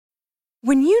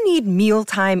When you need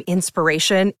mealtime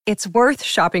inspiration, it's worth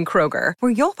shopping Kroger,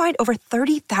 where you'll find over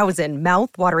 30,000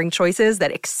 mouth-watering choices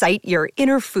that excite your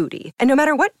inner foodie. And no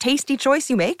matter what tasty choice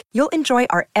you make, you'll enjoy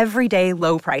our everyday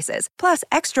low prices, plus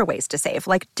extra ways to save,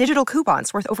 like digital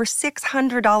coupons worth over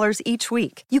 $600 each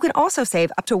week. You can also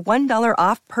save up to $1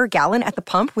 off per gallon at the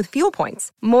pump with fuel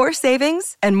points. More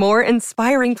savings and more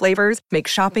inspiring flavors make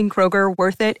shopping Kroger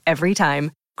worth it every time.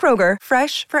 Kroger,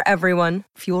 fresh for everyone.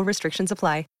 Fuel restrictions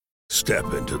apply.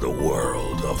 Step into the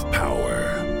world of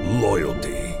power,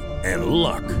 loyalty, and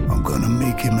luck. I'm gonna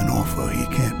make him an offer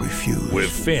he can't refuse. With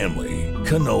family,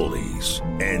 cannolis,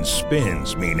 and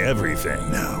spins mean everything.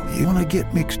 Now, you wanna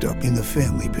get mixed up in the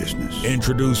family business.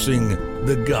 Introducing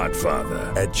The Godfather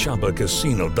at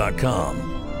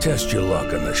ChumbaCasino.com. Test your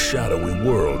luck in the shadowy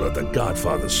world of The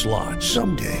Godfather slot.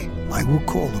 Someday, I will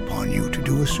call upon you to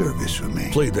do a service for me.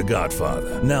 Play The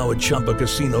Godfather now at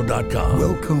ChumbaCasino.com.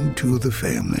 Welcome to the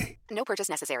family. No purchase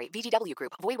necessary. VGW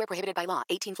Group. Void where prohibited by law.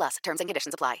 18 plus. Terms and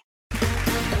conditions apply.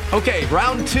 Okay,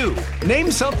 round two.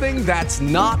 Name something that's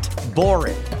not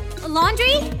boring. A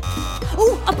laundry?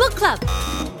 Ooh, a book club.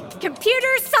 Computer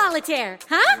solitaire,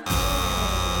 huh?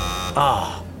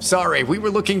 Ah, sorry. We were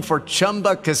looking for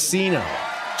Chumba Casino.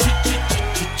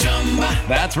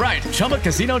 That's right.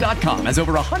 ChumbaCasino.com has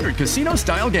over 100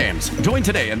 casino-style games. Join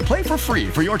today and play for free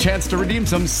for your chance to redeem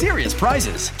some serious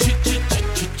prizes.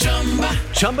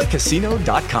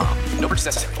 ChumbaCasino.com. No purchase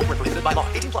necessary. Void where prohibited by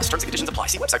law. 18 plus. Terms and conditions apply.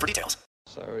 See website for details.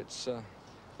 So it's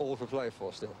all for play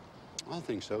for still? I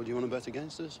think so. Do you want to bet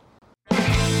against us?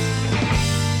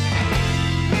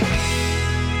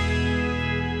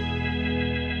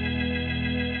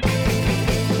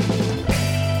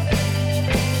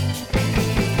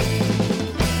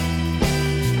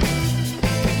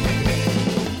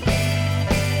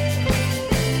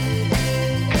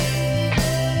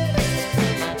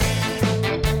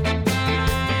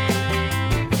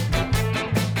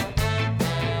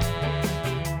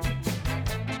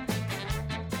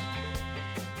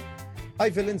 Hi,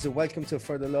 villains, and welcome to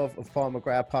For the Love of Paul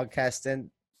McGrath podcast. And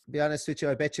to be honest with you,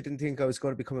 I bet you didn't think I was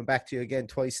going to be coming back to you again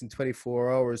twice in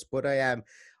 24 hours, but I am.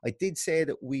 I did say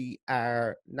that we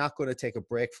are not going to take a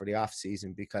break for the off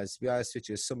season because, to be honest with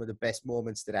you, some of the best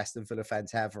moments that Aston Villa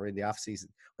fans have are in the off season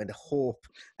when the hope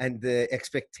and the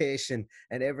expectation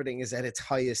and everything is at its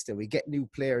highest, and we get new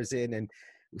players in, and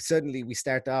suddenly we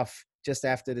start off just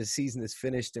after the season is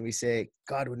finished and we say,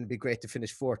 God, wouldn't it be great to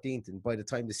finish 14th? And by the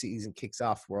time the season kicks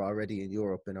off, we're already in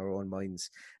Europe in our own minds.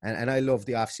 And I love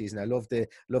the off season. I love the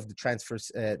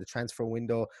transfers, the transfer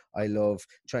window. I love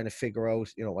trying to figure out,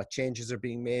 what changes are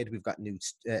being made. We've got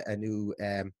a new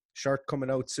shirt coming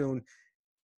out soon.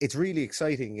 It's really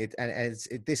exciting.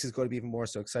 This is going to be even more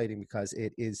so exciting because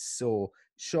it is so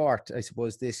short, I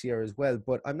suppose, this year as well.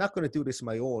 But I'm not going to do this on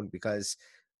my own because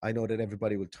I know that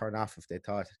everybody will turn off if they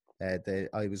thought that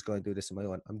I was going to do this on my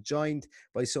own. I'm joined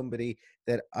by somebody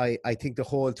that I think the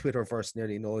whole Twitterverse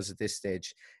nearly knows at this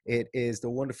stage. It is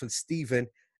the wonderful Stephen,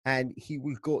 and he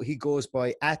goes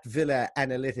by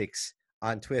 @VillaAnalytics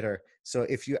on Twitter. So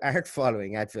if you aren't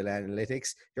following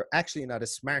 @VillaAnalytics, you're actually not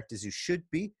as smart as you should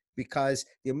be, because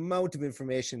the amount of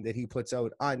information that he puts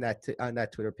out on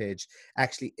that Twitter page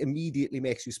actually immediately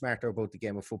makes you smarter about the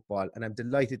game of football. And I'm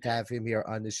delighted to have him here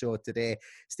on the show today.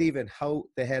 Stephen, how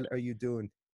the hell are you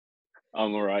doing?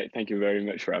 I'm all right. Thank you very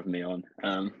much for having me on.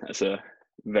 That's a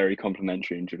very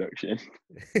complimentary introduction.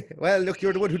 Well, look,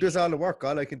 you're the one who does all the work.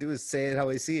 All I can do is say it how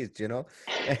I see it,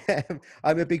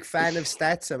 I'm a big fan of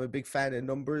stats. I'm a big fan of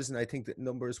numbers. And I think that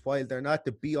numbers, while they're not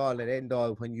the be-all and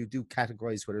end-all when you do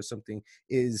categorize whether something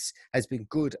has been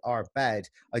good or bad,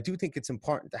 I do think it's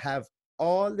important to have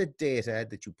all the data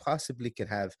that you possibly can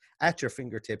have at your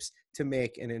fingertips to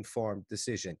make an informed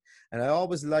decision. And I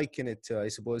always liken it to, I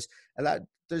suppose,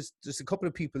 there's a couple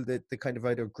of people that kind of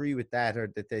either agree with that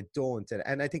or that they don't.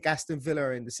 And I think Aston Villa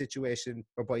are in the situation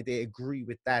whereby they agree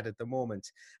with that at the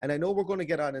moment. And I know we're going to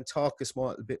get on and talk a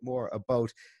small bit more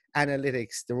about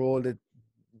analytics, the role that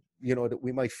that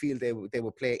we might feel they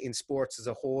will play in sports as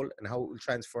a whole, and how it will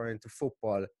transfer into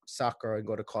football, soccer, I'm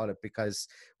going to call it, because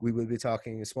we will be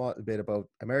talking a small bit about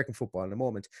American football in a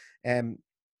moment,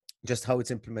 just how it's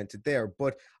implemented there.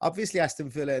 But obviously Aston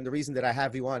Villa, and the reason that I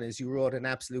have you on is you wrote an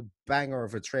absolute banger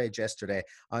of a trade yesterday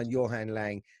on Johan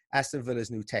Lange, Aston Villa's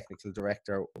new technical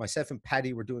director. Myself and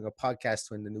Paddy were doing a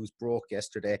podcast when the news broke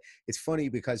yesterday. It's funny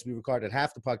because we recorded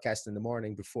half the podcast in the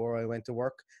morning before I went to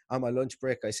work. On my lunch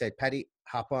break, I said, Paddy,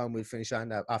 hop on, we'll finish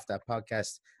on off that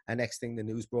podcast. And next thing, the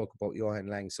news broke about Johan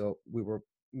Lange. So we were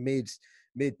mid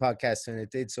podcast and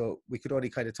it did. So we could only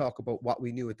kind of talk about what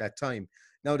we knew at that time.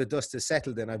 Now the dust has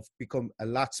settled and I've become a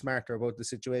lot smarter about the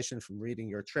situation from reading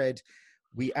your thread.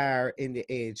 we are in the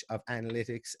age of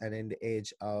analytics and in the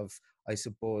age of, I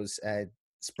suppose,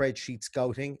 spreadsheet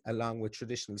scouting along with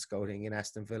traditional scouting in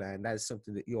Aston Villa, and that is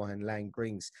something that Johan Lange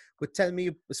brings. But tell me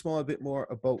a small bit more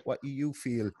about what you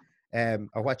feel,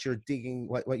 or what you're digging,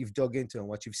 what you've dug into, and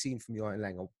what you've seen from Johan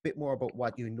Lange. A bit more about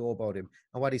what you know about him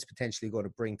and what he's potentially going to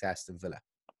bring to Aston Villa.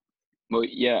 Well,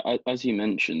 yeah, as you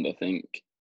mentioned, I think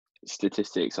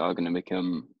statistics are going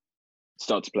to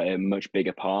start to play a much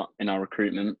bigger part in our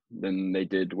recruitment than they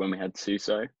did when we had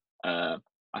Suso.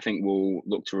 I think we'll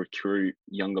look to recruit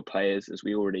younger players, as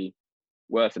we already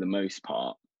were for the most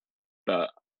part. But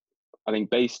I think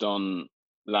based on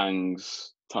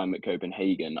Lang's time at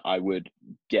Copenhagen, I would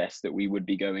guess that we would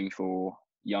be going for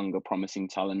younger, promising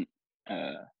talent,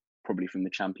 probably from the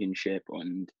Championship,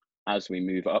 and as we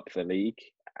move up the league,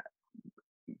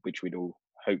 which we'd all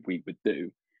hope we would do,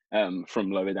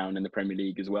 from lower down in the Premier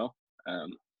League as well.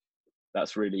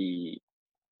 That's really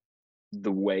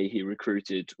the way he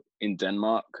recruited in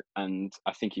Denmark, and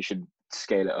I think he should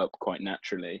scale it up quite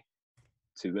naturally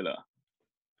to Villa.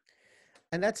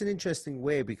 And that's an interesting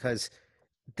way, because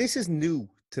this is new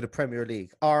to the Premier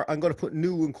League, or I'm going to put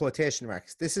new in quotation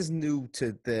marks. This is new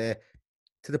to the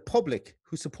public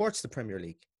who supports the Premier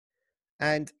League.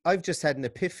 And I've just had an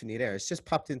epiphany there. It's just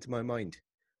popped into my mind.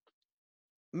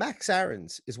 Max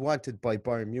Aarons is wanted by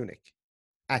Bayern Munich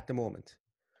at the moment.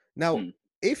 Now,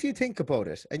 if you think about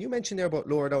it, and you mentioned there about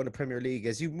lower down the Premier League,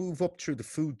 as you move up through the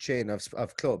food chain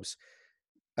of clubs,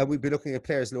 and we'd be looking at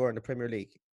players lower in the Premier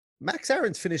League. Max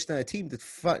Aarons finished on a team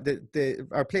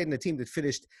that played in a team that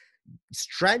finished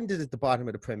stranded at the bottom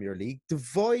of the Premier League,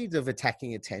 devoid of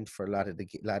attacking intent for a lot of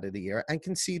the year, and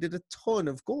conceded a ton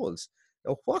of goals.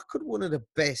 Now, what could one of the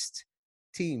best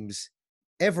teams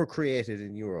ever created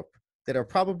in Europe, that are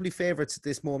probably favourites at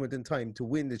this moment in time to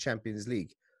win the Champions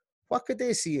League, what could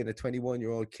they see in a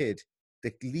 21-year-old kid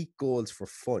that leaked goals for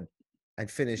fun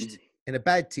and finished in a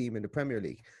bad team in the Premier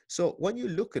League? So when you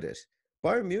look at it,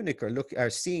 Bayern Munich are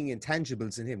seeing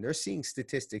intangibles in him. They're seeing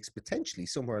statistics potentially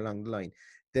somewhere along the line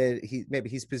that maybe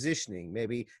he's positioning.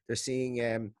 Maybe they're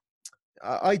seeing.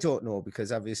 I don't know,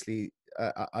 because obviously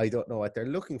I don't know what they're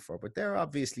looking for, but they're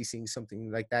obviously seeing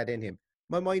something like that in him.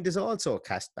 My mind is also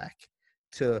cast back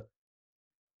to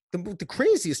the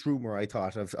craziest rumor I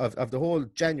thought of the whole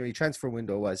January transfer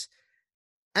window was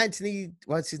Anthony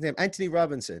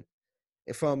Robinson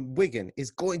from Wigan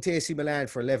is going to AC Milan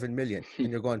for 11 million. And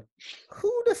you're going,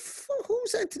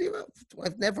 who's Anthony Robinson?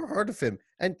 I've never heard of him.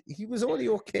 And he was only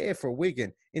okay for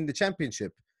Wigan in the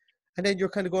Championship. And then you're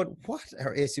kind of going, what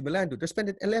are AC Milan doing? They're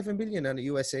spending 11 million on a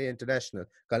USA international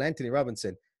called Anthony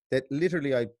Robinson that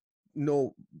literally I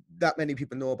know that many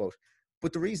people know about.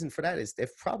 But the reason for that is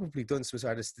they've probably done some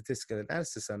sort of statistical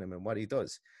analysis on him and what he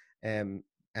does, and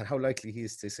how likely he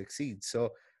is to succeed.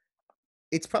 So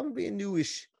it's probably a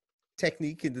newish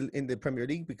technique in the Premier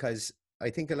League, because I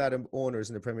think a lot of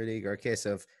owners in the Premier League are a case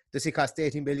of, does he cost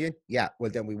 18 million? Yeah, well,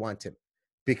 then we want him,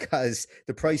 because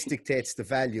the price dictates the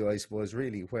value, I suppose,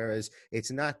 really. Whereas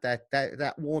it's not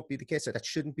that won't be the case, or that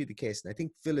shouldn't be the case. And I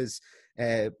think Villa's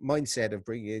mindset of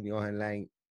bringing in Johan Lange,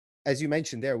 as you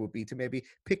mentioned there, would be to maybe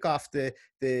pick off the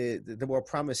more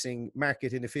promising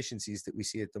market inefficiencies that we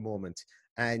see at the moment,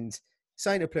 and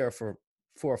sign a player for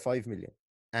 4 or 5 million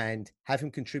and have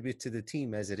him contribute to the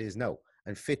team as it is now,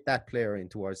 and fit that player in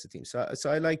towards the team. So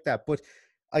I like that. But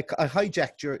I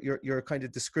hijacked your kind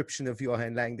of description of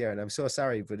Johan Lange there, and I'm so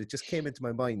sorry, but it just came into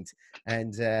my mind.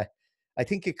 And I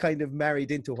think it kind of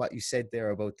married into what you said there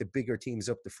about the bigger teams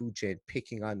up the food chain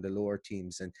picking on the lower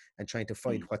teams and trying to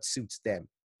find what suits them.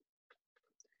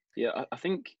 Yeah, I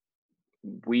think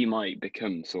we might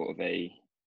become sort of a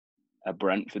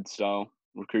Brentford style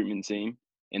recruitment team,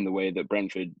 in the way that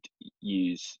Brentford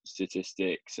use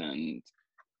statistics and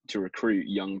to recruit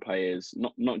young players,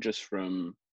 not just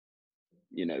from,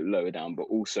 lower down, but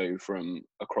also from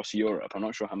across Europe. I'm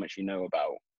not sure how much you know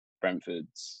about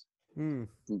Brentford's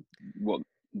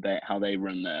how they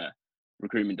run their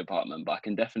recruitment department, but I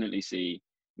can definitely see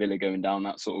Villa going down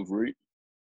that sort of route.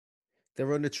 They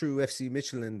run it through FC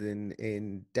Midtjylland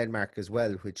in Denmark as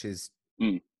well, which is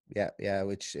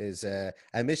which is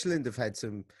and Midtjylland have had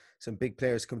some big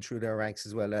players come through their ranks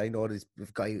as well. I know this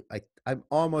guy, I'm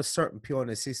almost certain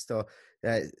Pione Sisto,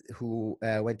 who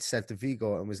went to Celta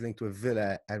Vigo and was linked with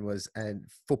Villa and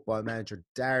Football Manager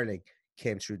Darling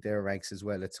came through their ranks as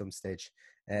well at some stage.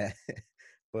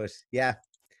 But yeah.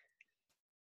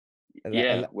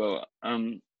 Well,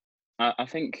 I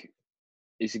think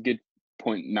it's a good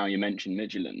point now you mentioned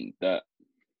Midtjylland, that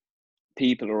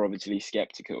people are obviously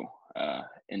skeptical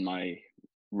in my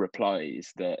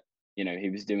replies that, he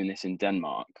was doing this in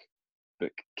Denmark,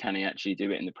 but can he actually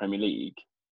do it in the Premier League?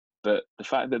 But the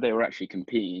fact that they were actually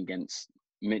competing against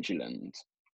Midtjylland,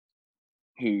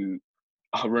 who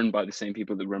are run by the same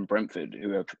people that run Brentford,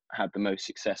 who have had the most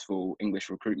successful English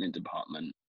recruitment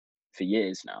department for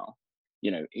years now.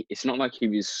 It's not like he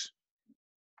was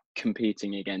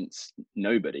competing against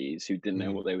nobodies who didn't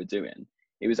know what they were doing.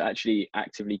 It was actually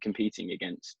actively competing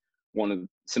against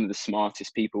some of the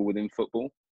smartest people within football,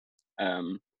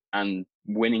 and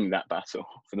winning that battle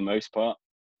for the most part.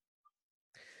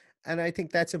 And I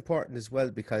think that's important as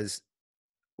well, because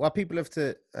what people have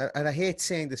to, and I hate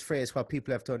saying this phrase, what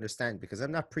people have to understand, because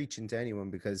I'm not preaching to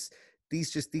anyone, because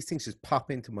these things just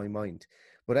pop into my mind.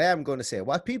 But I am going to say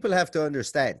what people have to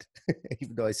understand,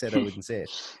 even though I said I wouldn't say it,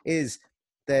 is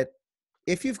that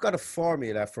if you've got a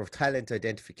formula for talent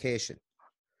identification,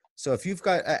 so if you've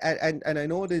got, and I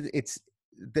know that it's,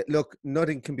 that look,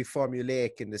 nothing can be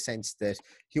formulaic in the sense that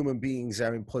human beings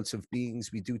are impulsive beings.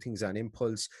 We do things on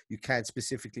impulse. You can't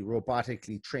specifically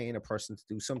robotically train a person to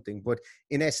do something. But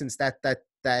in essence, that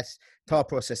thought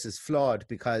process is flawed,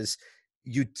 because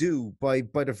you do, by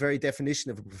the very definition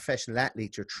of a professional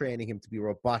athlete, you're training him to be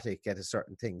robotic at a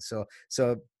certain thing. So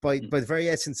by the very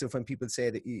essence of when people say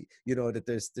that that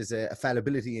there's a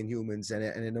fallibility in humans and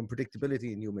an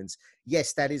unpredictability in humans,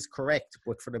 yes, that is correct.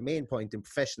 But for the main point, in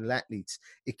professional athletes,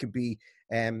 it can be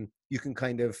you can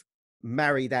kind of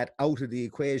marry that out of the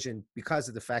equation because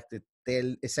of the fact that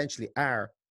they essentially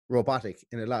are robotic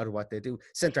in a lot of what they do.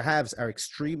 Center halves are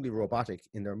extremely robotic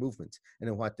in their movement and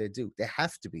in what they do. They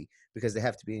have to be, because they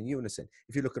have to be in unison.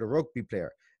 If you look at a rugby player,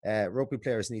 rugby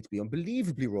players need to be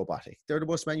unbelievably robotic. They're the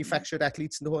most manufactured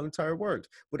athletes in the whole entire world.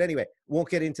 But anyway, won't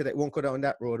get into that, won't go down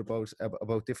that road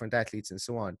about different athletes and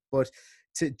so on. But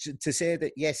to say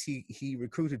that, yes, he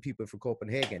recruited people for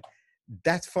Copenhagen,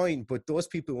 that's fine. But those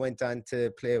people went on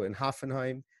to play in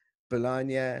Hoffenheim,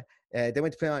 Bologna. They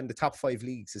went to play on the top 5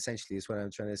 leagues, essentially, is what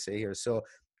I'm trying to say here. So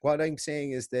what I'm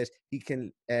saying is that he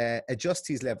can adjust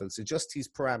his levels, adjust his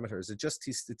parameters, adjust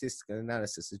his statistical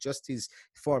analysis, adjust his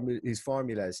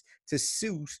formulas to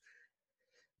suit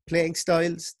playing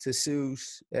styles, to suit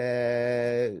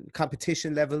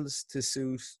competition levels, to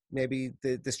suit maybe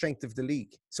the strength of the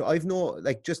league. So I've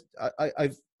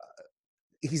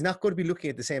he's not going to be looking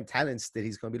at the same talents that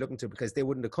he's going to be looking to, because they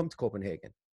wouldn't have come to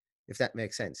Copenhagen, if that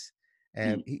makes sense.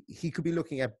 He could be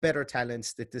looking at better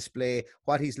talents that display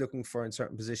what he's looking for in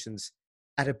certain positions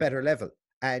at a better level.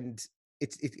 And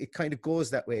it kind of goes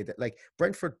that way, that like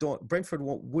Brentford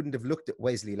wouldn't have looked at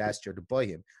Wesley last year to buy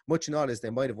him, much and all as they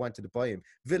might have wanted to buy him.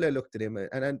 Villa looked at him,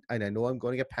 and I know I'm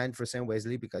going to get panned for saying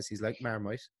Wesley, because he's like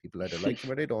Marmite. People either like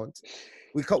him or they don't.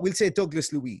 We'll say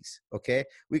Douglas Luiz, okay?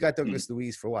 We got Douglas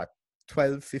Luiz for what?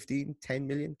 12, 15, 10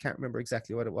 million? Can't remember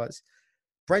exactly what it was.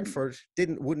 Brentford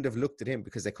wouldn't have looked at him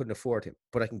because they couldn't afford him,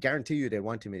 but I can guarantee you they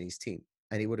want him in his team,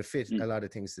 and he would have fit a lot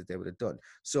of things that they would have done.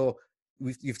 So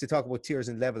you have to talk about tiers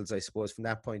and levels, I suppose, from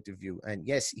that point of view. And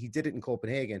yes, he did it in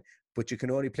Copenhagen, but you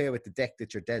can only play with the deck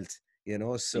that you're dealt,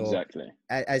 So exactly.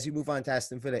 As you move on to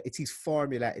Aston Villa, it's his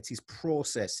formula, it's his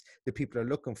process that people are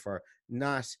looking for,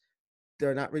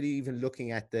 they're not really even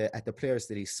looking at the players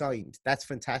that he signed. That's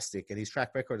fantastic, and his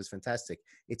track record is fantastic.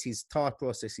 It's his thought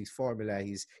process, his formula,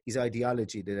 his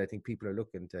ideology that I think people are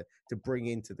looking to bring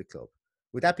into the club.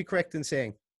 Would that be correct in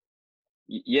saying?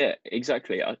 Yeah,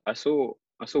 exactly. I saw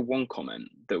one comment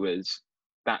that was,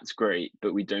 "That's great,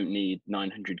 but we don't need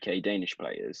 900k Danish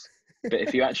players." But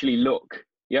if you actually look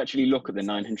at the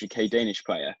 900k Danish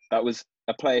player, that was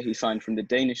a player who signed from the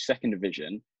Danish second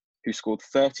division, who scored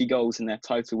 30 goals in their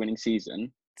title-winning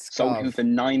season, sold him for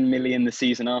 9 million the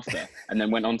season after, and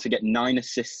then went on to get 9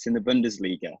 assists in the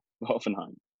Bundesliga for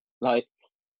Hoffenheim. Like,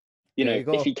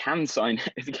 if he can sign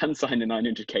a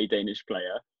 900k Danish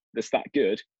player that's that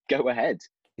good, go ahead.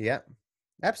 Yeah,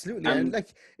 absolutely. And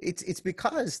like it's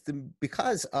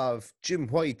because of Jim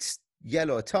White's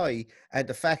yellow tie and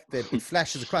the fact that it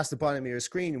flashes across the bottom of your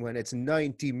screen when it's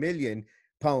 90 million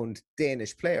pound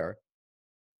Danish player.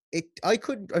 I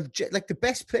couldn't have, like, the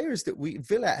best players that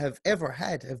Villa have ever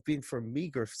had have been for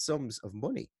meager sums of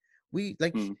money. We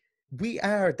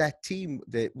are that team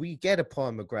that we get a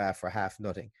Paul McGrath for half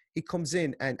nothing. He comes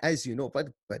in, and as you know, by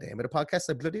the end of the podcast,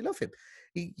 I bloody love him.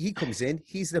 He comes in,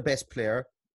 he's the best player,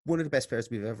 one of the best players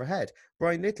we've ever had.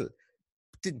 Brian Little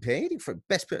didn't pay anything for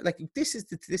best player. Like, this is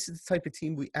the type of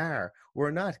team we are.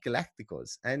 We're not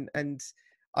Galacticos, and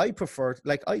I prefer,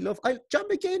 like, John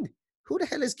McGinn. Who the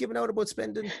hell is giving out about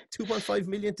spending 2.5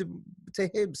 million to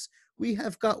Hibs? We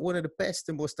have got one of the best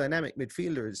and most dynamic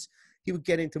midfielders. He would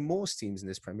get into most teams in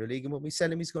this Premier League, and when we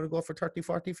sell him, he's going to go for 30,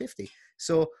 40, 50.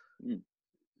 So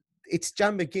it's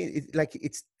John McGinn.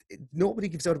 Nobody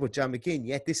gives out about John McGinn,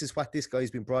 yet this is what this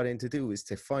guy's been brought in to do, is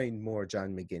to find more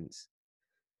John McGinns.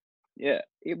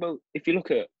 Well, if you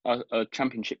look at a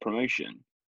championship promotion,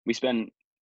 we spent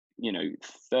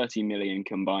 30 million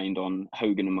combined on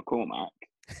Hogan and McCormack,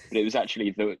 but it was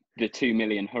actually the 2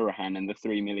 million Hurahan and the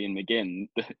 3 million McGinn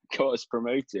that got us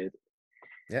promoted.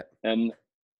 Yeah. And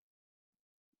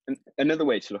another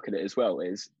way to look at it as well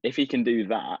is if he can do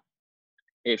that,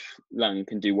 if Lang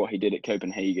can do what he did at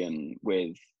Copenhagen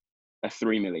with a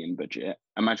 3 million budget,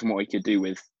 imagine what he could do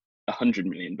with 100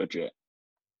 million budget.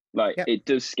 Like, it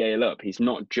does scale up. He's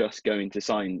not just going to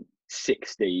sign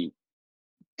 60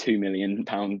 £2 million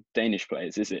Danish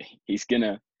players, is he? He's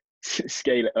gonna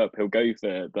scale it up. He'll go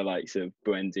for the likes of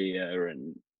Buendia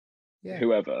and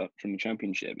whoever from the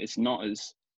Championship. It's not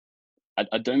as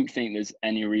I don't think there's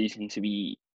any reason to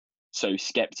be so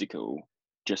skeptical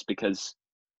just because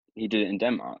he did it in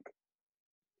Denmark.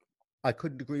 I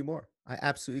couldn't agree more. I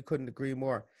absolutely couldn't agree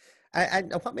more.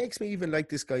 And what makes me even like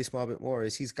this guy a small bit more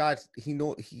is he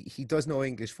does know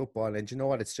English football, and you know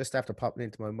what? It's just after popping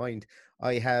into my mind.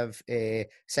 I have a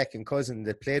second cousin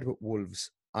that played with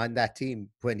Wolves on that team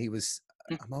when he was.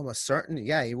 I'm almost certain,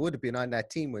 he would have been on that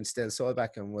team when Stel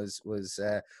Solbakken was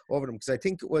over them, because I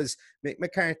think it was Mick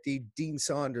McCarthy, Dean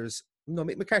Saunders. No,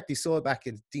 Mick McCarthy,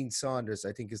 Solbakken, Dean Saunders,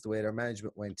 I think is the way their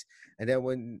management went. And then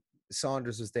when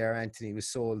Saunders was there, Anthony was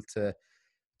sold to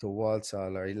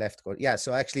Walsall, or he left. Yeah,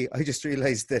 so actually, I just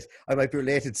realised that I might be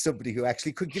related to somebody who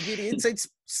actually could give you the inside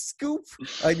scoop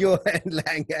on Johan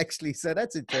Lange, actually. So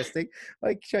that's interesting.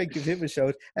 I try and give him a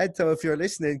shout. And so if you're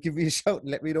listening, give me a shout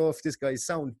and let me know if this guy's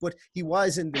sound. But he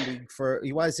was in the league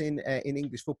he was in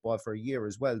English football for a year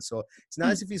as well. So it's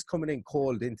not as if he's coming in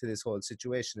cold into this whole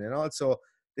situation. And also,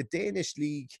 the Danish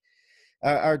league,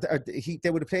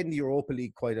 they would have played in the Europa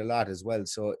League quite a lot as well.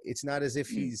 So it's not as if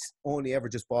he's only ever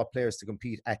just bought players to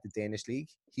compete at the Danish league.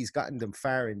 He's gotten them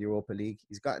far in the Europa League.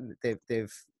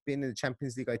 They've been in the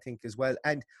Champions League, I think, as well.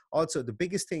 And also one of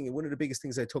the biggest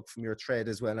things I took from your thread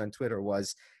as well on Twitter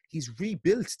was he's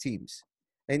rebuilt teams.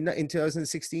 In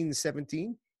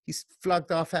 2016-17, he's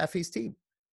flogged off half his team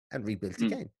and rebuilt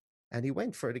again. And he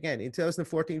went for it again. In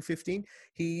 2014-15,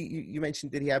 you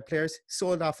mentioned that he had players,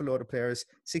 sold off a load of players.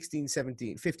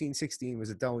 15-16 was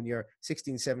a down year.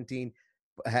 16-17,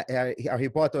 he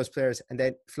bought those players and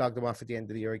then flogged them off at the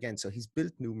end of the year again. So he's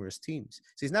built numerous teams.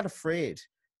 So he's not afraid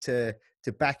to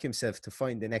back himself to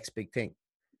find the next big thing.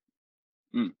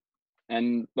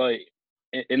 And like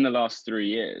in the last 3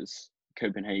 years,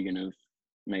 Copenhagen have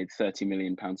made £30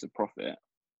 million of profit.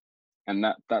 And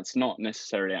that's not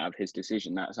necessarily out of his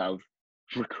decision. That's out of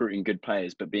recruiting good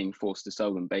players, but being forced to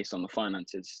sell them based on the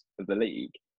finances of the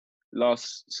league.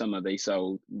 Last summer, they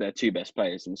sold their 2 best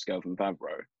players in Skelv and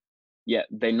Vavro. Yet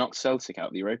they knocked Celtic out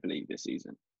of the Europa League this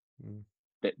season.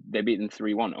 They beat them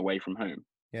 3-1 away from home.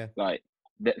 Yeah, like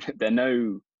they're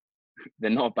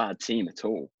not a bad team at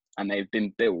all, and they've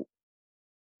been built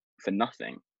for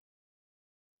nothing.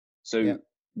 So.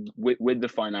 With the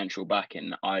financial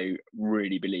backing, I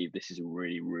really believe this is a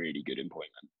really, really good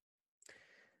appointment.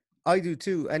 I do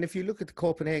too. And if you look at the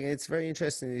Copenhagen, it's very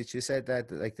interesting that you said that,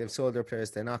 like, they've sold their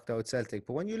players, they knocked out Celtic.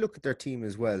 But when you look at their team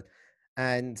as well,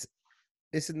 and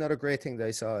this is another great thing that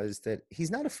I saw, is that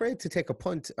he's not afraid to take a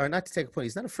punt, or not to take a punt.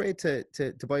 He's not afraid to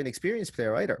buy an experienced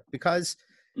player either, because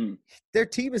their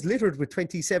team is littered with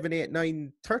 27, 8,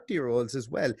 9, 30-year-olds as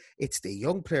well. It's the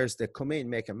young players that come in,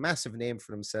 make a massive name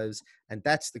for themselves, and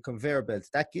that's the conveyor belt.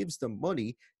 That gives them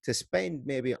money to spend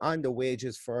maybe on the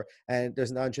wages for, and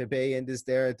there's an Andre Bayend is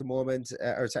there at the moment,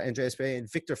 or Andreas Bayend,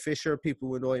 Victor Fischer, people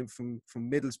who know him from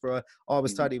Middlesbrough,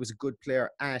 always thought he was a good player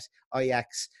at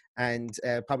Ajax, and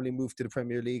probably moved to the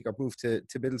Premier League, or moved to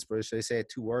Middlesbrough, should I say,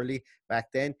 too early back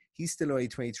then. He's still only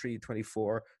 23,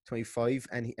 24, 25,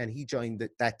 and he joined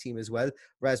that team as well.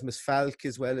 Rasmus Falk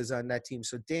as well is on that team.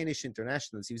 So Danish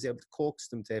internationals, he was able to coax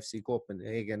them to FC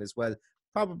Copenhagen as well,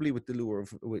 probably with the lure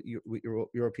of with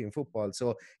European football.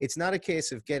 So it's not a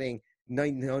case of getting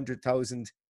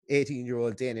 900,000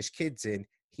 18-year-old Danish kids in.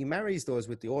 He marries those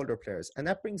with the older players. And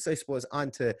that brings, I suppose,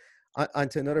 onto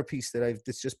another piece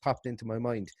that's just popped into my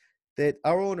mind, that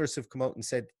our owners have come out and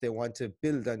said they want to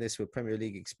build on this with Premier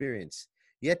League experience.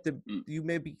 Yet you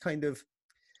may be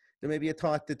there may be a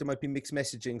thought that there might be mixed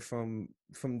messaging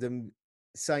from them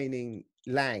signing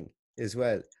Lang as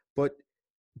well. But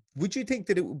would you think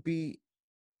that it would be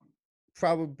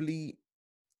probably,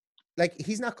 like,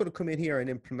 he's not going to come in here and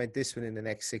implement this one in the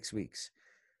next 6 weeks.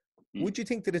 Would you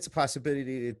think that it's a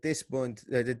possibility that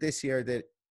this year, that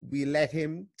we let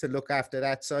him to look after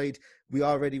that side? We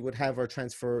already would have our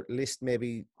transfer list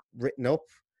maybe written up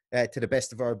to the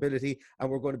best of our ability, and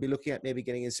we're going to be looking at maybe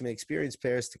getting in some experienced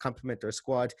players to complement our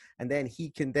squad, and then he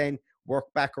can then, work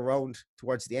back around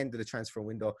towards the end of the transfer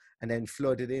window and then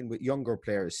flood it in with younger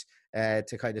players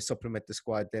to kind of supplement the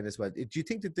squad then as well. Do you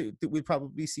think that we'll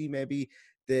probably see maybe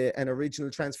an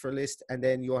original transfer list and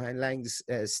then Johan Lange's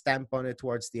stamp on it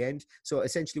towards the end? So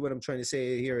essentially what I'm trying to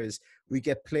say here is we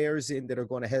get players in that are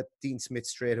going to help Dean Smith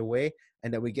straight away,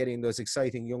 and then we get in those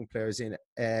exciting young players in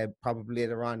probably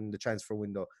later on in the transfer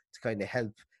window to kind of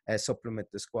help supplement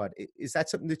the squad. Is that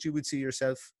something that you would see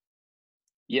yourself?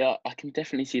 Yeah, I can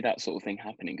definitely see that sort of thing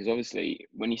happening, because obviously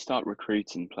when you start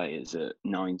recruiting players at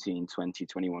 19, 20,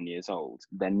 21 years old,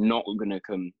 they're not going to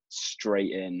come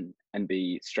straight in and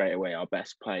be straight away our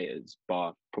best players,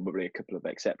 bar probably a couple of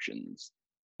exceptions.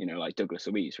 You know, like Douglas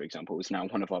Luiz, for example, is now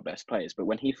one of our best players. But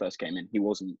when he first came in, he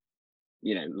wasn't,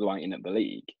 you know, lighting up the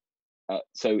league.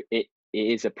 So it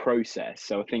is a process.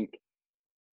 So I think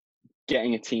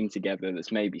getting a team together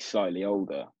that's maybe slightly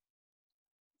older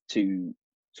to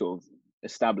sort of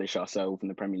establish ourselves in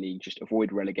the Premier League, just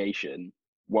avoid relegation,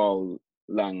 while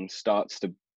Lang starts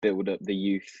to build up the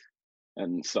youth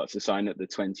and starts to sign up the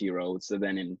 20-year-olds. So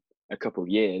then in a couple of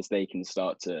years, they can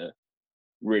start to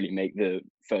really make the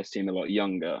first team a lot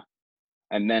younger.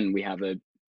 And then we have an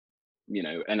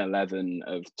 11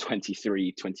 of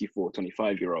 23, 24,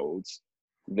 25-year-olds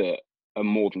that are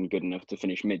more than good enough to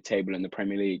finish mid-table in the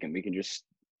Premier League. And we can just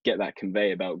get that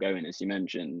conveyor belt going, as you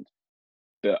mentioned.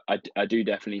 But I do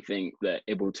definitely think that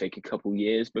it will take a couple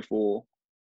years before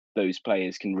those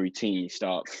players can routinely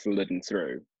start flooding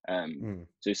through.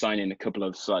 So signing a couple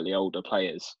of slightly older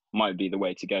players might be the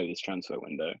way to go this transfer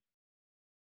window.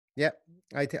 Yeah,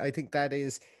 I think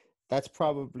that's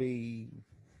probably.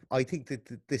 I think that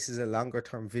this is a longer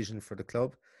term vision for the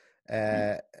club,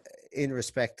 in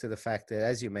respect to the fact that,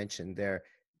 as you mentioned, there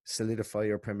solidify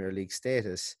your Premier League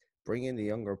status. Bring in the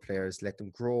younger players, let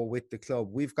them grow with the club.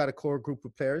 We've got a core group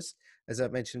of players, as I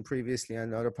mentioned previously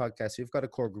on other podcasts. We've got a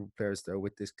core group of players there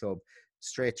with this club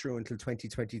straight through until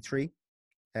 2023.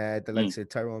 The likes of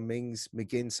Tyrone Mings,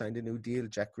 McGinn signed a new deal.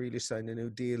 Jack Grealish signed a new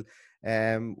deal.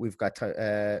 We've got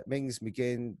Mings,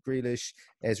 McGinn, Grealish,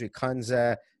 Ezri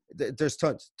Konsa. There's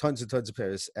tons of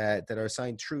players that are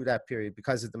signed through that period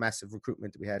because of the massive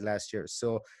recruitment that we had last year.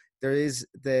 So there is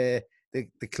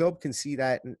the club can see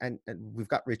that, and we've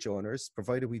got rich owners,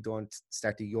 provided we don't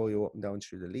start to yo-yo up and down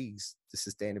through the leagues. The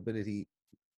sustainability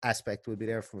aspect will be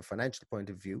there from a financial point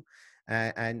of view,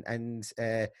 they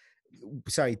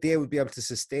will be able to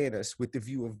sustain us with the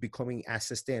view of becoming a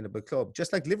sustainable club,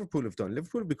 just like Liverpool have done.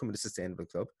 Liverpool have become a sustainable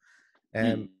club,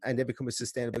 and they become a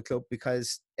sustainable club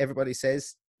because everybody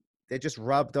says they just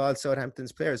robbed all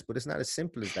Southampton's players. But it's not as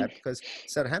simple as that, because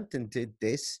Southampton did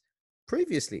this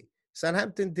previously.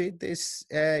 Southampton did this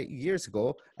years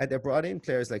ago, and they brought in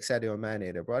players like Sadio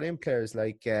Mane. They brought in players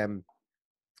like God,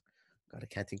 I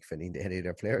can't think of any of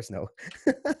their players now.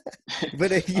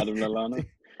 But Adam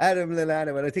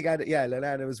Lallana. But I think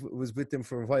Lallana was with them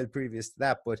for a while previous to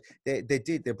that. But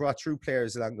they brought through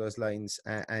players along those lines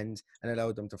and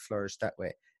allowed them to flourish that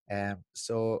way.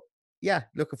 So yeah,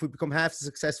 look, if we become half as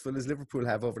successful as Liverpool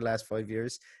have over the last 5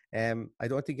 years, I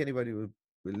don't think anybody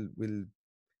will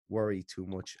worry too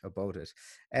much about it.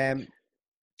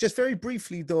 Just very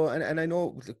briefly though, and I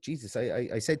know, look, Jesus,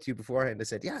 I said to you beforehand, I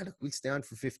said, yeah, look, we'll stay on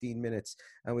for 15 minutes,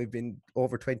 and we've been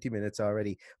over 20 minutes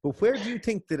already. But where do you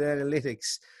think that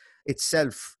analytics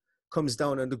itself comes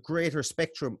down on the greater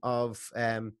spectrum of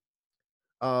the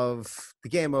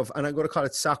game of, and I'm going to call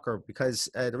it soccer, because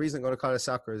the reason I'm going to call it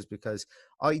soccer is because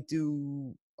I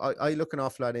look an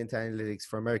awful lot into analytics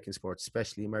for American sports,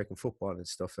 especially American football and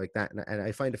stuff like that. And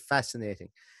I find it fascinating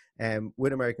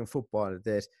with American football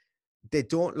that they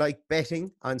don't like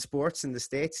betting on sports in the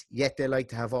States, yet they like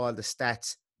to have all the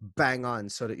stats bang on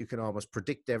so that you can almost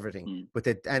predict everything.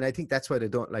 And I think that's why they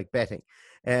don't like betting.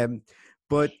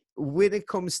 But when it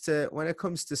comes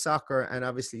to soccer and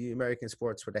obviously American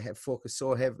sports, where they have focused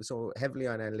so heavily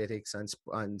on analytics,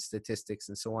 on statistics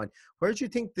and so on, where do you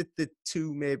think that the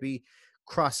two maybe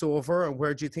cross over, and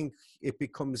where do you think it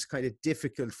becomes kind of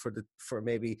difficult for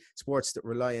maybe sports that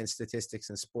rely on statistics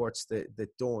and sports that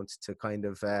don't, to kind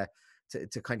of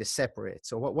to kind of separate?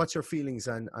 So what's your feelings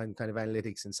on kind of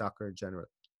analytics in soccer in general?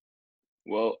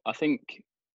 Well, I think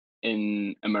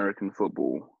in American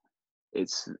football,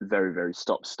 it's very, very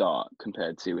stop-start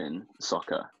compared to in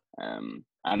soccer. And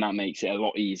that makes it a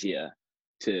lot easier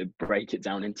to break it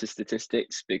down into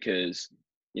statistics, because,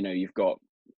 you know, you've got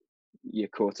your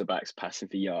quarterbacks passing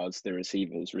for yards, the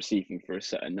receivers receiving for a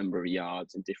certain number of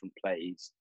yards in different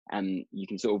plays. And you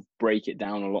can sort of break it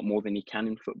down a lot more than you can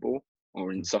in football,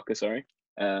 or in soccer, sorry.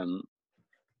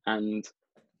 And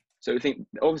so I think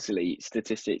obviously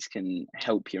statistics can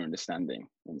help your understanding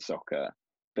in soccer,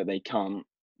 but they can't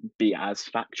be as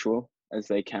factual as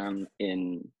they can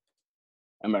in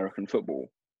American football.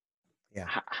 Yeah.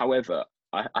 However,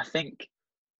 I think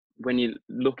when you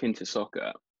look into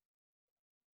soccer,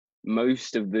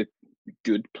 most of the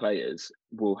good players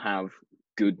will have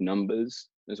good numbers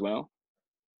as well.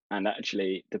 And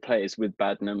actually, the players with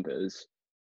bad numbers,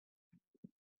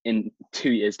 in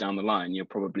 2 years down the line, you'll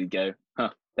probably go,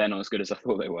 they're not as good as I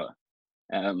thought they were.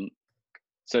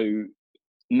 So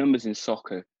numbers in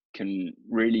soccer can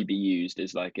really be used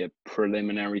as like a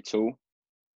preliminary tool,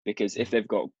 because if they've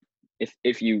got,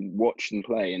 if you watch them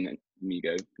play and then you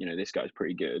go, this guy's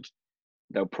pretty good,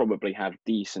 they'll probably have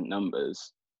decent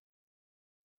numbers.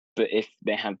 But if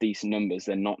they have decent numbers,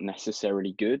 they're not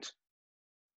necessarily good.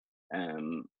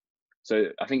 So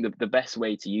I think the best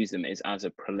way to use them is as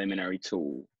a preliminary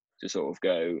tool to sort of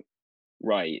go,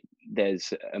 right,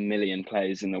 there's 1 million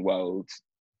players in the world,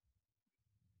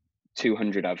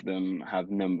 200 of them have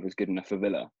numbers good enough for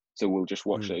Villa. So we'll just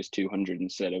watch those 200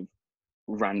 instead of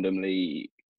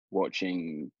randomly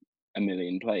watching 1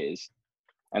 million players.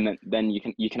 And then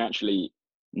you can actually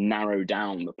narrow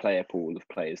down the player pool of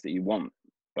players that you want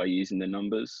by using the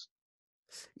numbers.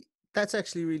 That's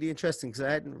actually really interesting, because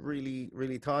I hadn't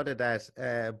really thought of that.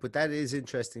 But that is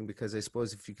interesting, because I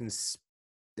suppose if you can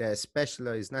not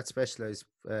specialize,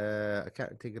 I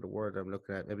can't think of the word I'm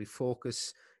looking at, maybe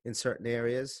focus in certain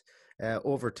areas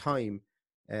over time.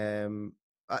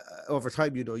 Over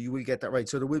time, you will get that right.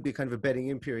 So there will be kind of a betting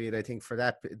in period, I think, for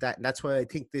that. That's why I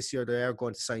think this year they are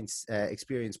going to sign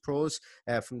experienced pros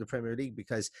from the Premier League,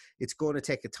 because it's going to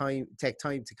take time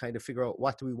to kind of figure out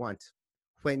what do we want.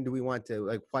 When do we want to,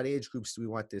 like, what age groups do we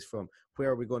want this from? Where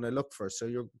are we going to look for? So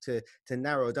you're to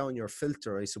narrow down your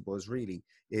filter, I suppose, really,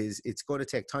 is it's going to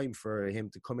take time for him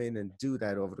to come in and do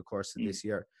that over the course of this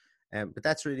year. But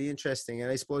that's really interesting.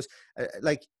 And I suppose,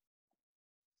 like,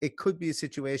 it could be a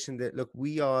situation that, look,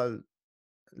 we all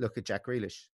look at Jack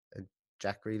Grealish, and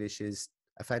Jack Grealish is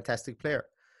a fantastic player.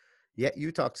 Yet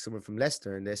you talk to someone from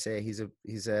Leicester and they say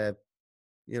he's a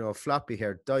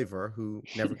floppy-haired diver who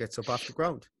never gets up off the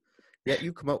ground. Yet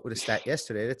you come out with a stat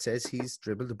yesterday that says he's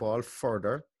dribbled the ball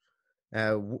further,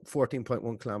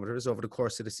 14.1 kilometers over the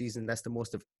course of the season. That's the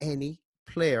most of any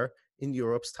player in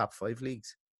Europe's top 5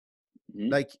 leagues.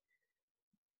 Like,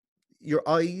 your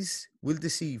eyes will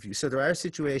deceive you. So there are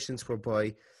situations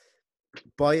whereby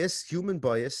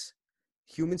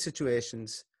human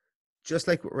situations, just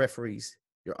like with referees,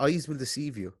 your eyes will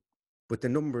deceive you, but the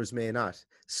numbers may not.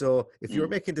 So if you're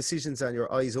making decisions on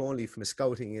your eyes only from a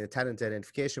scouting and a talent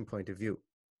identification point of view,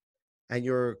 and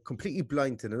you're completely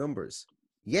blind to the numbers,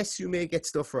 yes, you may get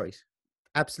stuff right.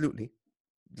 Absolutely.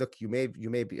 Look, you may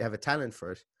have a talent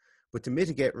for it, but to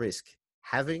mitigate risk,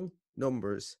 having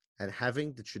numbers and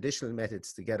having the traditional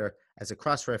methods together as a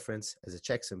cross-reference, as a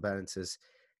checks and balances,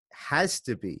 has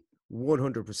to be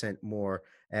 100% more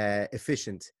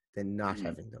efficient than not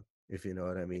having them, if you know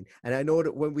what I mean. And I know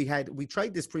that when we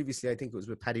tried this previously, I think it was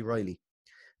with Paddy Riley.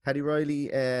 Paddy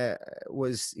Riley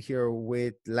was here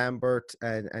with Lambert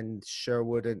and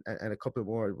Sherwood and a couple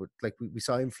more. Like, we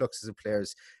saw influxes of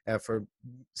players for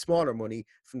smaller money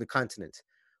from the continent.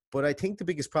 But I think the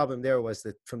biggest problem there was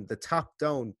that from the top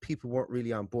down, people weren't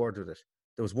really on board with it.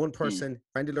 There was one person,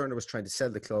 Randy Lerner, was trying to sell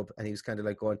the club, and he was kind of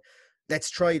like going, let's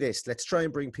try this. Let's try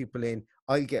and bring people in.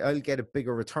 I'll get a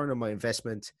bigger return on my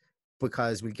investment,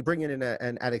 because we'll bring in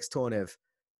an Alex Tonev.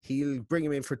 He'll bring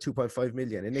him in for 2.5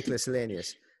 million, and Nicholas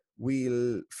Elenius.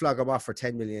 We'll flog them off for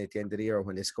 10 million at the end of the year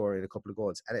when they score in a couple of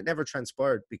goals. And it never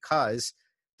transpired, because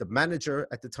the manager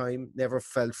at the time never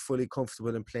felt fully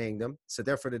comfortable in playing them. So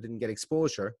therefore they didn't get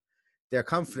exposure. Their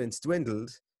confidence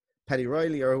dwindled. Paddy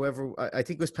Riley, or whoever, I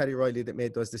think it was Paddy Riley that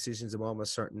made those decisions, I'm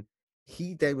almost certain.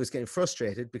 He then was getting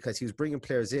frustrated because he was bringing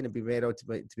players in and being made out to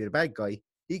be the bad guy.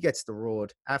 He gets the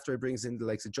road after he brings in the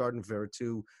likes of Jordan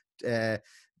Vertu,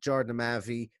 Jordan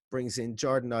Amavi, brings in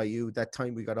Jordan Ayew. That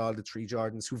time we got all the 3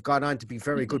 Jordans, who've gone on to be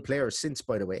very good players since,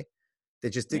 by the way.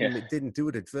 They just didn't do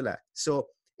it at Villa. So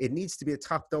it needs to be a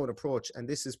top-down approach, and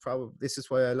this is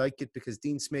why I like it, because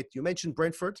Dean Smith, you mentioned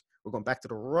Brentford. We're going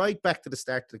right back to the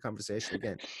start of the conversation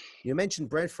again. You mentioned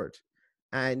Brentford,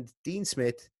 and Dean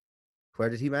Smith, where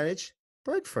did he manage?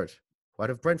 Brentford. What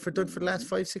have Brentford done for the last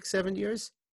 5, 6, 7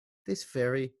 years? This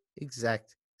very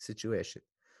exact situation.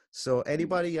 So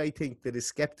anybody, I think, that is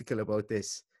skeptical about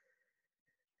this,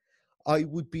 I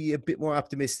would be a bit more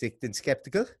optimistic than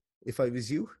skeptical if I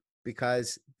was you,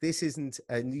 because this isn't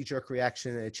a knee-jerk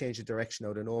reaction and a change of direction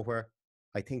out of nowhere.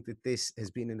 I think that this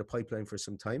has been in the pipeline for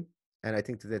some time, and I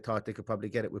think that they thought they could probably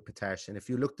get it with Patash. And if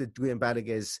you looked at Dwayne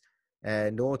Balaguer's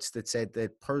notes that said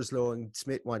that Purslow and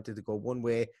Smith wanted to go one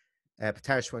way,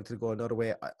 Petarish wanted to go another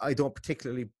way. I don't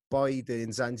particularly buy the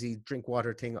Nzanzi drink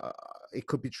water thing. It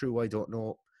could be true, I don't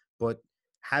know. But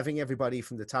having everybody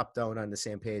from the top down on the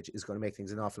same page is going to make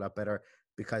things an awful lot better,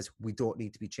 because we don't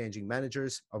need to be changing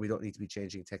managers, or we don't need to be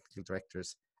changing technical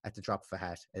directors at the drop of a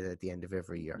hat at the end of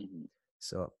every year. Mm-hmm.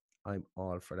 So I'm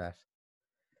all for that.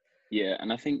 Yeah,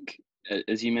 and I think,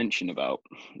 as you mentioned about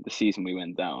the season we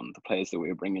went down, the players that we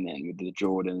were bringing in with the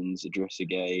Jordans,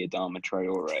 Idrissa Gueye, Adama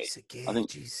Traore, I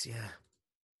think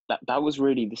that was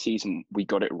really the season we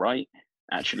got it right,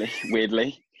 actually,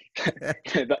 weirdly.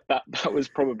 that was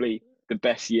probably the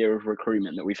best year of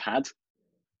recruitment that we've had.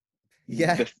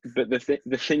 Yeah. But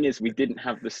the thing is, we didn't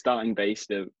have the starting base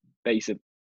of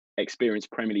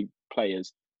experienced Premier League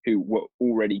players who were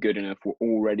already good enough, were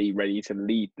already ready to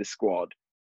lead the squad.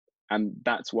 And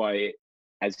that's why,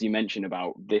 as you mentioned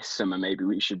about this summer, maybe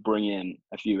we should bring in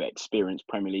a few experienced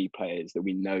Premier League players that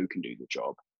we know can do the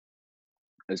job,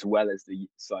 as well as the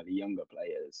slightly younger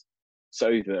players,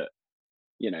 so that,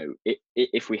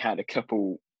 if we had a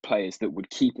couple players that would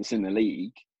keep us in the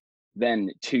league, then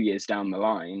 2 years down the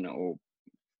line, or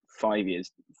 5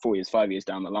 years, 4 years, 5 years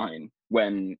down the line,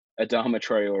 when Adama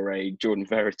Traore, Jordan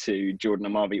Veretout, Jordan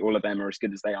Amavi, all of them are as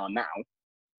good as they are now,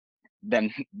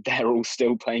 then they're all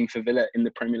still playing for Villa in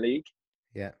the Premier League.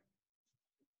 Yeah.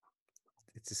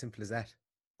 It's as simple as that.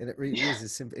 And it really is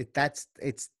as simple. It's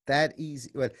that easy.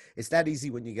 Well, it's that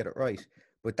easy when you get it right.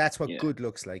 But that's what good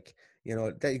looks like.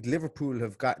 Liverpool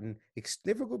have gotten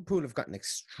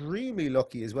extremely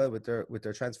lucky as well with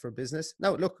their transfer business.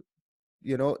 Now, look,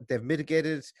 they've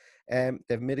mitigated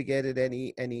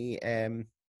any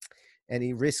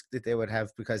risk that they would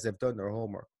have because they've done their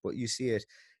homework. But you see it.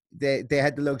 They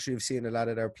had the luxury of seeing a lot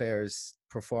of their players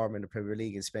perform in the Premier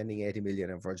League and spending 80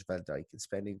 million on Virgil van Dijk and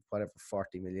spending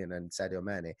 40 million on Sadio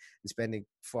Mane and spending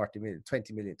 40 million,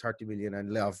 20 million, 30 million on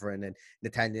Lovren and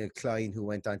Nathaniel Klein, who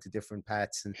went on to different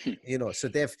paths. And, so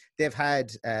they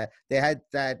had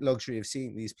that luxury of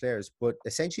seeing these players, but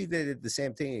essentially they did the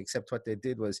same thing, except what they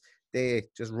did was they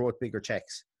just wrote bigger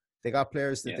checks. They got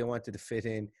players that they wanted to fit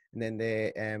in, and then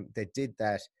they did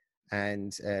that,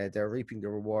 and they're reaping the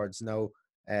rewards now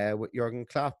with Jurgen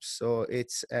Klopp. So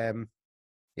it's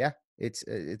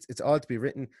all to be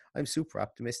written. I'm super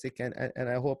optimistic, and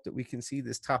I hope that we can see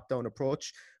this top-down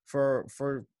approach for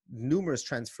numerous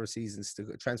transfer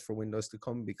windows to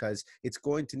come, because it's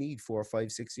going to need 4,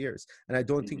 5, 6 years. And I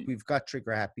don't think we've got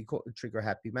trigger happy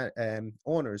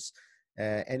owners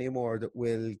anymore that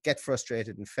will get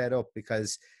frustrated and fed up,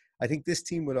 because I think this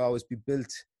team will always be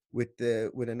built with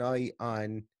an eye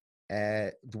on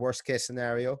the worst case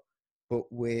scenario, but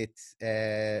with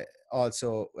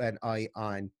also an eye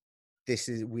on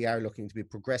we are looking to be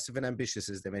progressive and ambitious,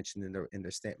 as they mentioned in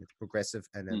their statement, progressive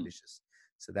and ambitious.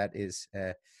 So that is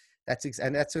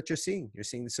that's what you're seeing. You're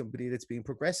seeing somebody that's being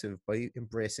progressive by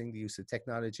embracing the use of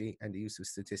technology and the use of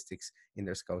statistics in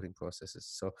their scouting processes.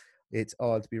 So it's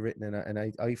all to be written, and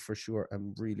I for sure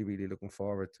am really, really looking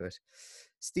forward to it.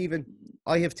 Stephen,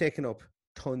 I have taken up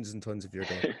tons and tons of your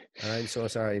day, and I'm so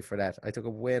sorry for that. I took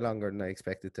up way longer than I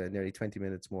expected, nearly 20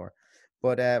 minutes more.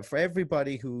 But for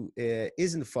everybody who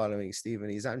isn't following Stephen,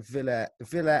 he's on Villa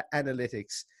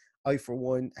Analytics. I, for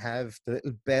one, have the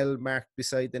little bell marked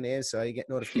beside the name, so I get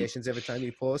notifications every time he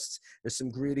posts. There's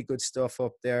some really good stuff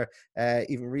up there.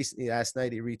 Even recently, last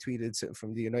night, he retweeted something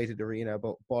from the United Arena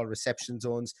about ball reception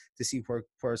zones to see where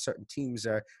certain teams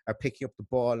are picking up the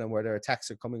ball and where their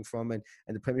attacks are coming from. And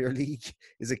the Premier League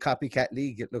is a copycat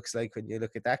league, it looks like, when you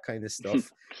look at that kind of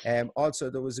stuff.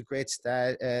 Also, there was a great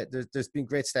stat. There's been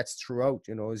great stats throughout,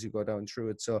 as you go down through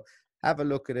it. So have a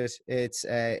look at it.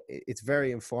 It's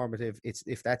very informative.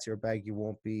 If that's your bag, you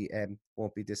won't be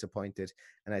disappointed.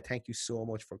 And I thank you so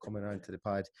much for coming on to the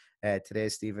pod today,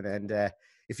 Stephen. And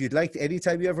if you'd like,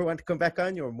 anytime you ever want to come back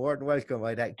on, you're more than welcome.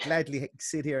 I'd gladly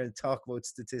sit here and talk about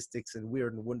statistics and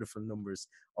weird and wonderful numbers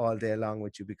all day long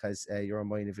with you, because you're a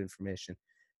mine of information.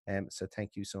 So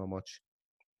thank you so much.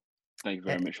 Thank you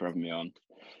very much for having me on.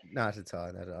 Not at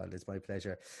all. It's my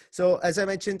pleasure. So, as I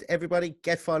mentioned, everybody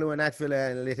get following at Villa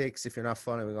Analytics. If you're not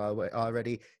following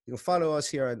already, you can follow us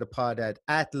here on the pod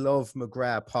at Love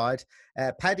McGrath Pod.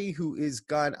 Paddy, who is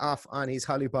gone off on his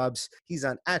hollybobs, he's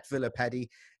on at Villa Paddy.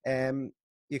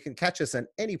 You can catch us on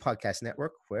any podcast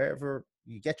network, wherever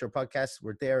you get your podcasts.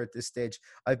 We're there at this stage.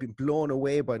 I've been blown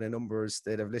away by the numbers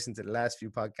that have listened to the last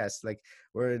few podcasts. Like,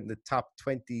 we're in the top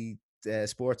 20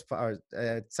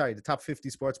 the top 50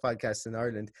 sports podcasts in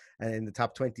Ireland, and in the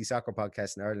top 20 soccer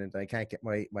podcasts in Ireland. I can't get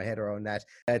my head around that.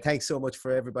 Thanks so much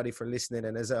for everybody for listening.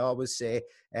 And as I always say,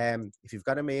 if you've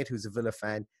got a mate who's a Villa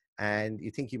fan and you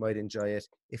think he might enjoy it,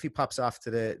 if he pops off to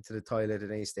the toilet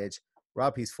at any stage,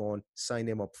 rob his phone, sign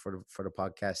him up for the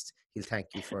podcast. He'll thank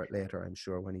you for it later, I'm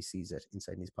sure, when he sees it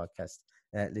inside his podcast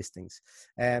listings.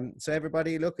 So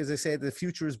everybody, look, as I said, the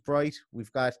future is bright.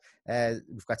 We've got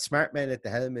smart men at the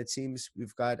helm, it seems.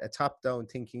 We've got a top-down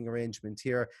thinking arrangement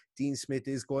here. Dean Smith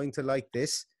is going to like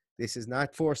this. This is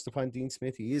not forced upon Dean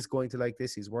Smith. He is going to like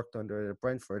this. He's worked under it at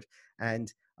Brentford,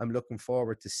 and I'm looking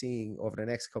forward to seeing over the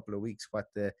next couple of weeks what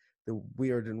the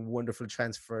weird and wonderful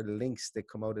transfer links that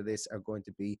come out of this are going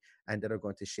to be, and that are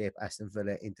going to shape Aston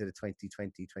Villa into the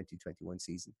 2020-2021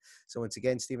 season. So once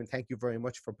again, Stephen, thank you very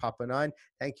much for popping on.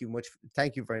 Thank you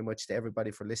very much to everybody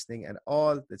for listening, and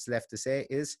all that's left to say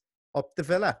is up the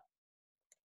Villa.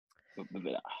 Up the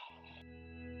Villa.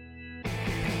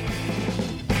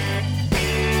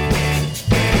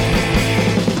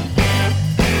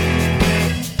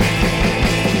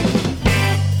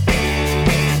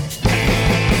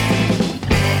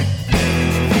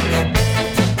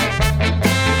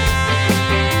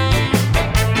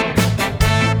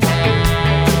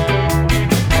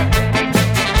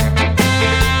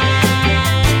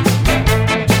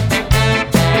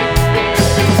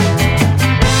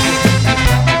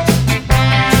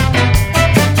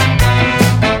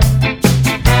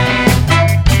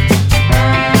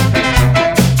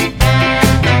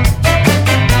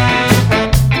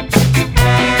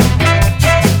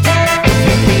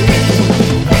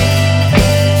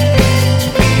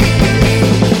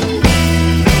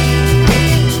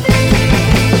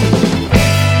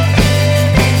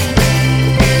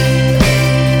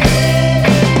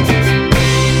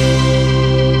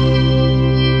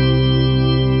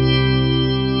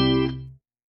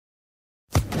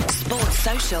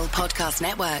 Podcast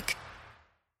Network.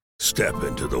 Step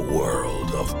into the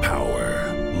world of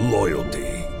power, loyalty,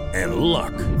 and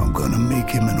luck. I'm gonna make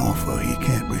him an offer he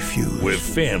can't refuse. With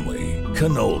family,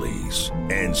 cannolis,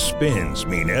 and spins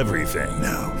mean everything.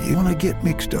 Now, you wanna get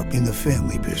mixed up in the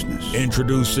family business.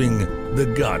 Introducing The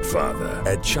Godfather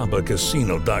at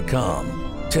ChumbaCasino.com.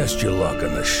 Test your luck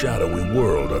in the shadowy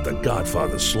world of The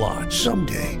Godfather slot.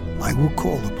 Someday, I will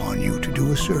call upon you to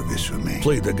do a service for me.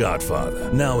 Play The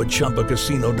Godfather now at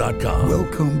ChumbaCasino.com.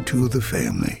 Welcome to the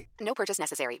family. No purchase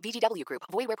necessary. VGW Group.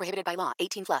 Void where prohibited by law.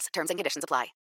 18+. Terms and conditions apply.